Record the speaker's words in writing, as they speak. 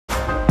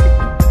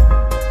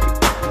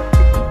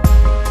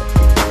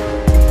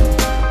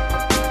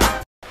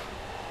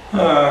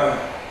Oh,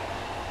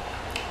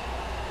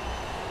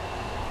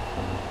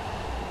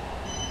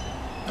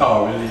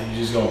 really? You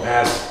just gonna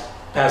pass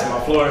my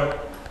floor?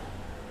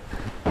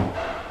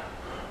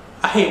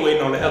 I hate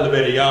waiting on the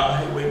elevator, y'all. I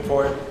hate waiting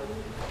for it.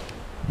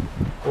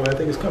 Well, I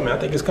think it's coming. I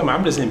think it's coming.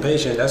 I'm just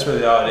impatient. That's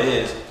really all it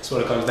is. That's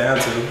what it comes down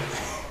to.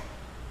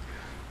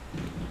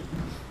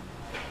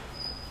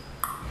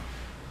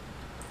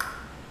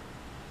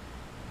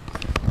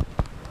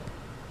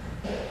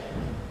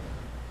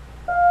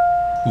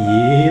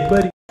 Yeah,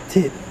 buddy.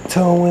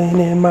 Tiptoeing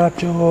in my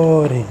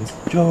Jordans.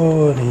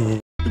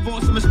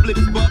 Divorce, I'ma split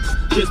his bucks.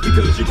 Just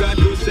because you got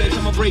good sex,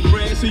 I'ma break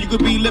bread so you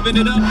could be living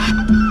it up.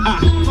 I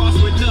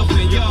cost with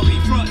nothing, y'all be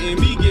frontin'.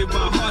 Me give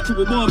my heart to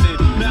a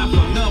woman. Not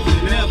for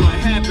nothing ever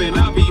happen.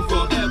 I'll be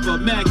forever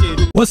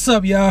mackin'. What's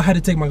up, y'all? I had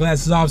to take my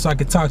glasses off so I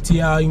could talk to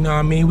y'all, you know what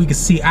I mean? We could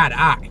see eye to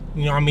eye,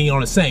 you know what I mean,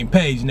 on the same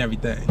page and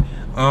everything.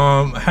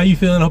 How you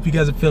feeling? Hope you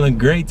guys are feeling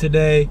great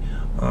today.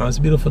 It's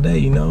a beautiful day,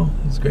 you know?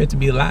 It's great to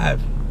be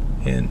alive.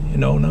 And, you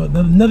know,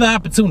 another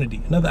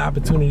opportunity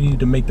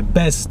to make the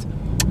best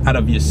out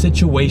of your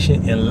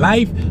situation in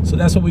life. So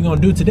that's what we're gonna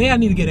do today. I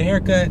need to get a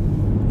haircut, you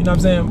know what I'm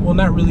saying? Well,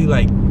 not really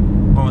like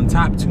on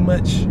top too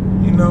much,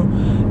 you know,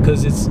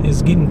 because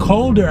it's getting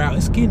colder out.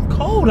 It's getting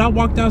cold. I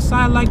walked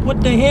outside like, what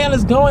the hell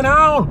is going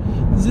on?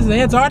 Is this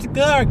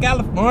Antarctica or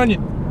California?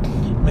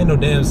 Made no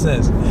damn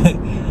sense.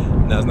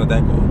 No, it's not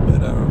that cold,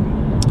 but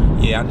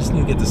yeah, I just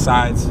need to get the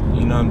sides,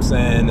 you know what I'm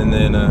saying? And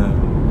then I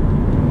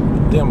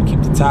think I'm gonna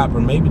keep the top, or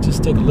maybe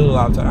just take a little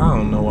out. I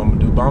don't know what I'm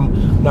gonna do, but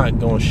I'm not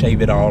gonna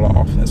shave it all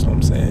off. That's what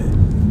I'm saying.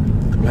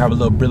 I'm gonna have a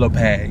little Brillo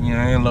pad, you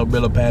know, a little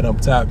Brillo pad up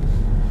top.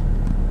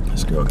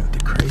 This girl got the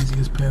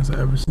craziest pants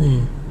I ever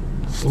seen.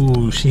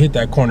 Ooh, she hit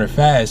that corner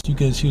fast.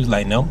 She was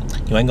like, no,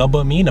 you ain't gonna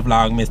put me in the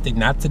vlog, Mystic.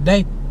 Not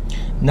today.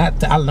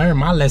 I learned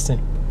my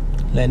lesson.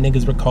 Let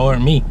niggas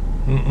record me.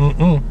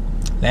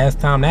 Last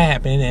time that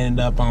happened, it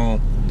ended up on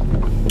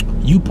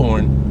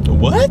YouPorn.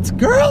 What?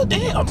 Girl,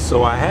 damn.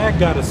 So I had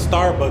got a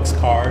Starbucks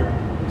card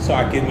so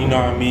I can, you know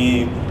what I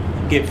mean,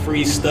 get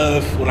free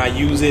stuff when I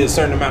use it a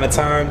certain amount of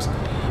times.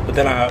 But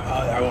then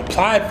I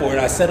applied for it.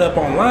 I set up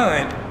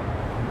online,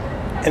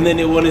 and then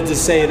it wanted to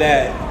say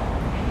that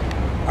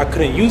I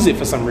couldn't use it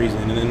for some reason.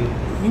 And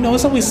then, you know,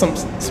 it's always some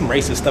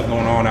racist stuff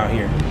going on out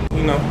here,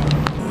 you know.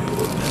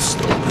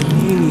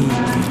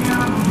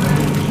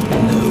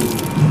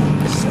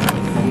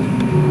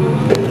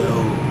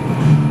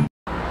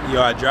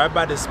 Yo, I drive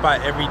by this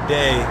spot every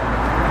day,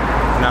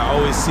 and I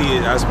always see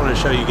it. I just want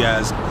to show you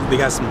guys. They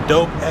got some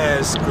dope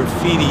ass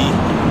graffiti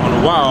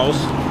on the walls.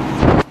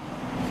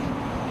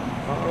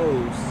 Oh,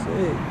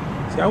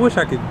 sick. See, I wish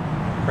I could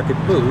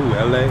ooh,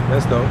 LA,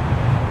 that's dope.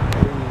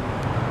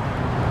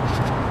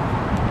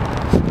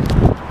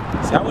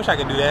 See, I wish I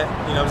could do that,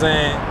 you know what I'm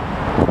saying?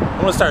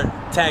 I want to start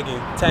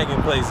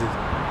tagging places.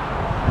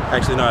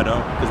 Actually, no, I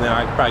don't, because then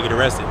I could probably get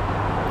arrested.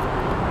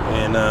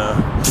 And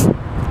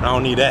I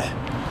don't need that.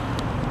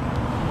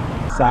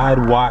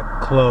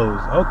 Sidewalk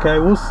closed. Okay,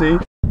 we'll see.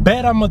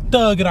 Bet I'm a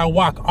thug and I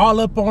walk all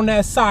up on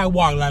that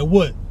sidewalk. Like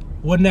what?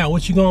 What now?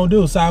 What you gonna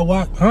do?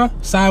 Sidewalk? Huh?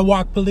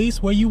 Sidewalk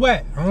police? Where you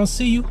at? I don't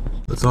see you.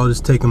 Let's all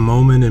just take a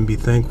moment and be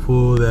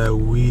thankful that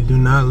we do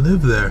not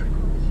live there.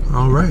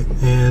 All right,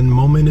 and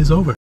moment is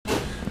over.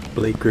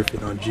 Blake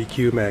Griffin on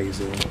GQ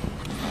magazine.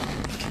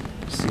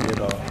 See it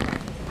all.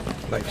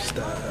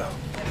 Lifestyle.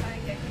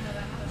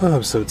 Oh,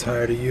 I'm so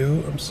tired of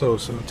you. I'm so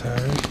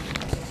tired.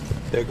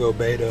 There go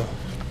Beto.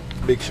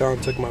 Big Sean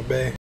took my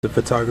bay. The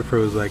photographer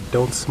was like,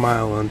 don't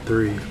smile on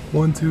 3.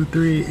 1, 2,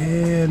 3,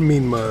 and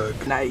mean mug.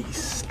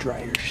 Nice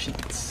dryer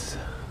sheets.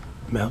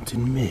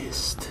 Mountain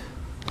mist.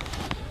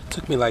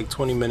 Took me like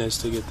 20 minutes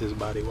to get this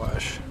body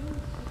wash.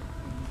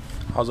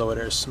 I was over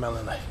there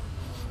smelling like.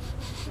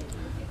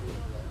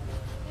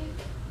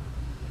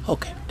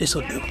 Okay,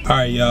 this'll do. All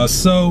right, y'all,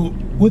 so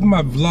with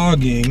my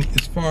vlogging,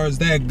 as far as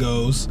that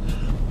goes,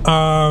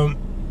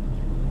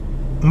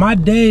 my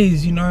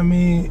days, you know what I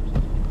mean,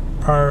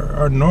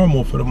 are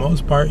normal for the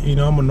most part. You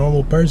know, I'm a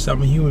normal person,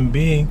 I'm a human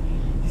being,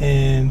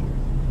 and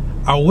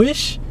I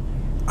wish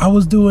I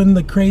was doing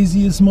the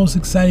craziest, most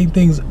exciting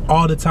things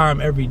all the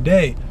time, every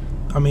day.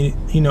 I mean,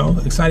 you know,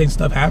 exciting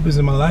stuff happens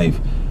in my life,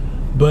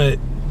 but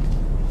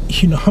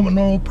you know, I'm a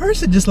normal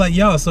person just like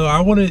y'all, so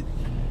I wanted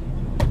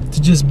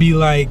to just be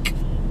like,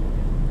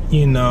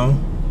 you know,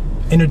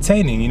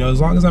 entertaining. You know, as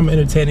long as I'm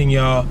entertaining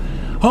y'all,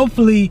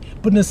 hopefully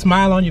putting a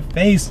smile on your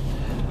face,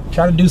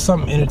 try to do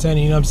something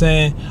entertaining, you know what I'm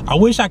saying? I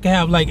wish I could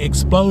have like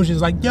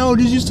explosions, like, yo,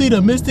 did you see the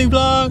Mystic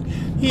vlog?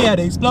 He had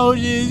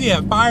explosions, he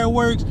had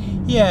fireworks,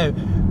 he had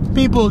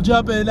people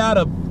jumping out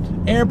of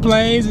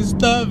airplanes and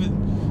stuff.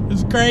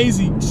 It's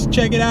crazy, just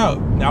check it out.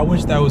 I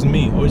wish that was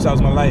me, I wish that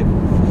was my life,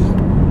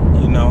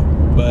 you know?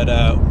 But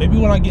maybe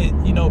when I get,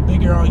 you know,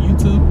 bigger on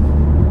YouTube,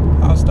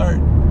 I'll start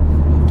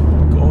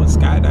going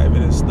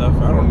skydiving and stuff.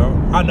 I don't know.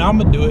 I know I'm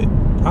gonna do it.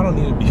 I don't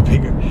need to be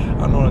bigger.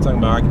 I don't know what I'm talking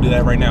about. I can do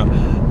that right now.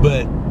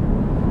 But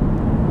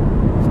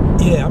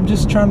yeah, I'm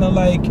just trying to,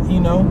 like,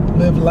 you know,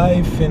 live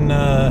life and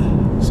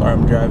sorry,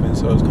 I'm driving,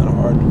 so it's kind of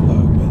hard to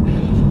vlog,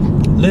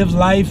 but live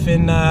life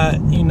and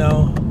you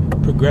know,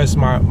 progress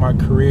my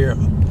career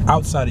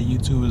outside of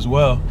YouTube as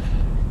well.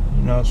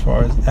 You know, as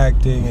far as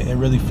acting and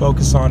really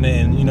focus on it.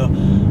 And you know,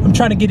 I'm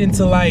trying to get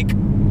into like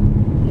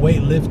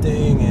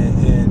weightlifting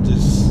and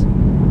just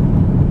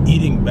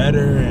eating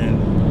better and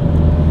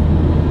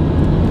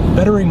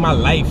bettering my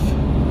life.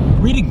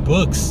 Reading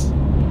books.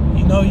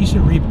 You know, you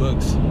should read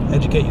books.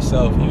 Educate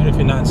yourself. Even if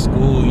you're not in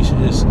school, you should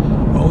just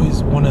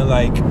always want to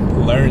like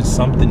learn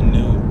something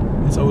new.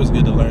 It's always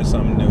good to learn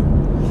something new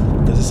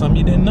because it's something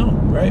you didn't know,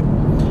 right?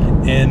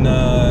 And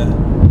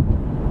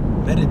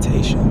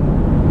meditation.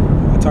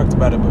 I talked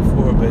about it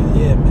before, but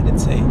yeah,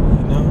 meditate.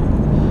 You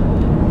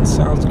know, it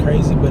sounds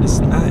crazy, but it's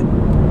not.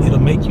 It'll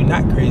make you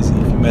not crazy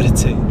if you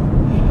meditate.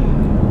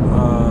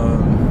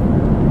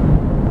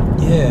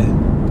 Yeah,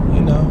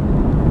 you know.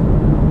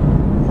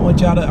 I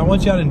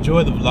want y'all to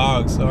enjoy the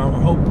vlog, so I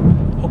hope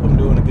I'm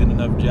doing a good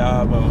enough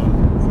job.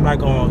 I'm not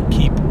gonna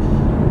keep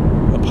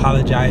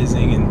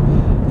apologizing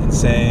and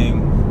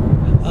saying,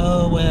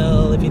 oh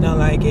well, if you don't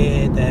like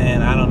it,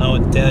 then I don't know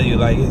what to tell you.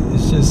 Like,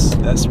 it's just,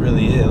 that's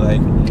really it.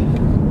 Like,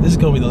 this is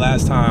gonna be the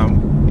last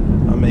time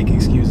I'm making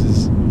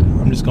excuses.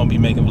 I'm just gonna be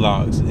making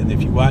vlogs, and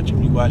if you watch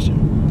them, you watch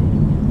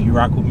them. If you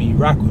rock with me, you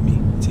rock with me.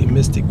 Team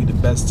Mystic, we the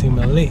best team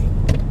in the league.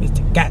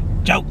 Mystic got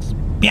jokes,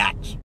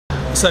 biatch.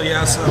 What's up,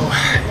 y'all? So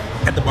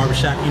at the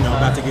barbershop, you know,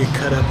 about to get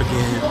cut up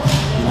again.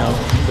 You know,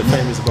 the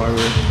famous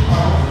barber.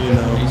 You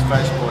know, Ace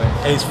Fresh Boy.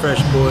 Ace Fresh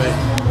Boy.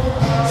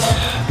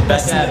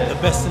 The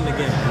best in the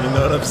game. You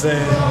know what I'm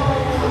saying?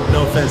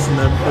 No offense to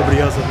nobody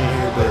else over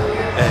here, but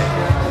hey,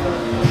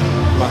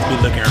 I'm about to be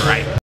looking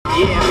right.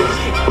 Yeah,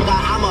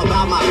 I'm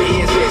about my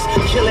business.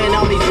 Killing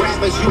all these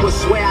rappers, you would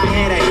swear I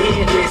had a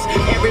hit list.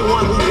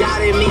 Everyone who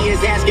doubted me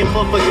is asking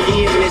for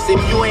forgiveness.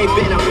 If you ain't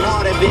been a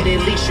part of it,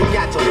 at least you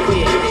got to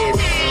witness.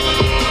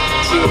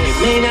 It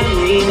may not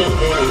mean nothing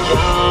to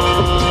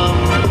y'all.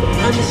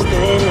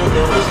 Understand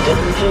nothing was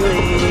done to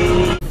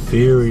me.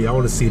 Theory, I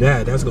want to see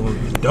that. That's gonna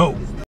be dope.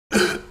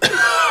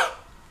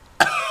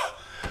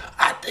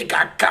 I think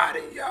I got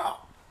it,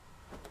 y'all.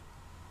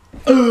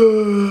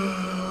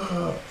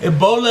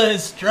 Ebola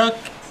has struck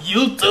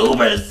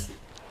YouTubers.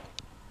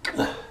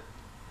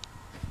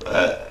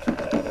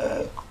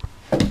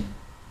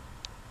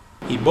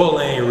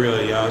 Ebola ain't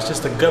real, y'all. It's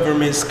just a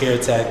government scare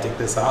tactic.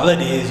 That's all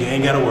it is. You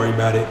ain't gotta worry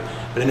about it.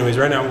 But anyways,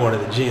 right now I'm going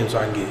to the gym so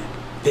I can get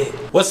fit.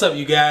 What's up,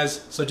 you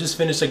guys? So just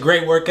finished a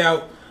great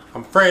workout.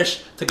 I'm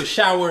fresh, took a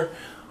shower.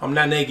 I'm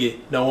not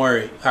naked, don't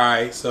worry. All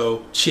right,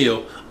 so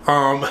chill.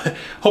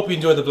 Hope you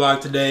enjoyed the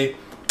vlog today.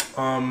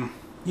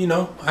 You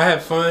know, I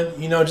have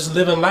fun, you know, just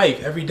living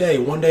life every day,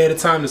 one day at a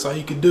time. That's all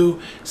you can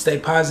do. Stay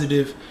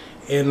positive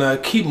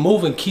and keep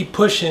moving, keep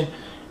pushing,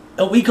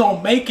 and we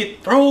gonna make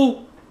it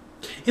through.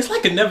 It's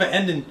like a never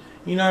ending,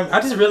 you know,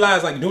 I just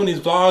realized like doing these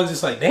vlogs,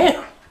 it's like,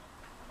 damn,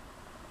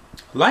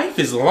 life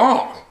is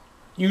long.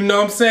 You know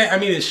what I'm saying? I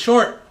mean, it's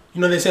short.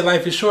 You know, they say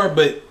life is short,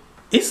 but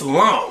it's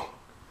long,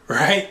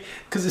 right?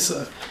 Because it's,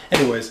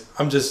 anyways,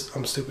 I'm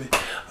stupid.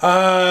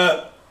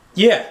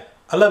 Yeah,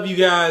 I love you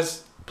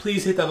guys.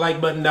 Please hit that like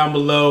button down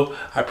below.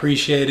 I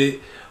appreciate it.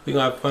 We're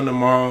gonna have fun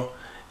tomorrow.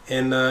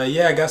 And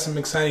yeah, I got some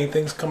exciting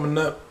things coming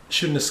up.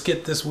 Shooting a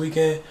skit this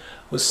weekend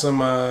with some,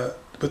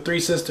 with 3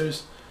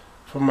 sisters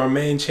from our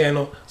main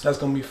channel. So that's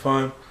gonna be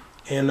fun.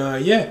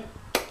 And yeah,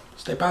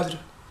 stay positive.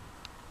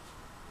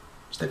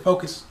 Stay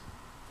focused.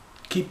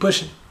 Keep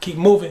pushing, keep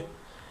moving.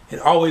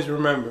 And always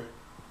remember,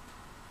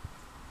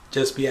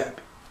 just be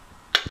happy.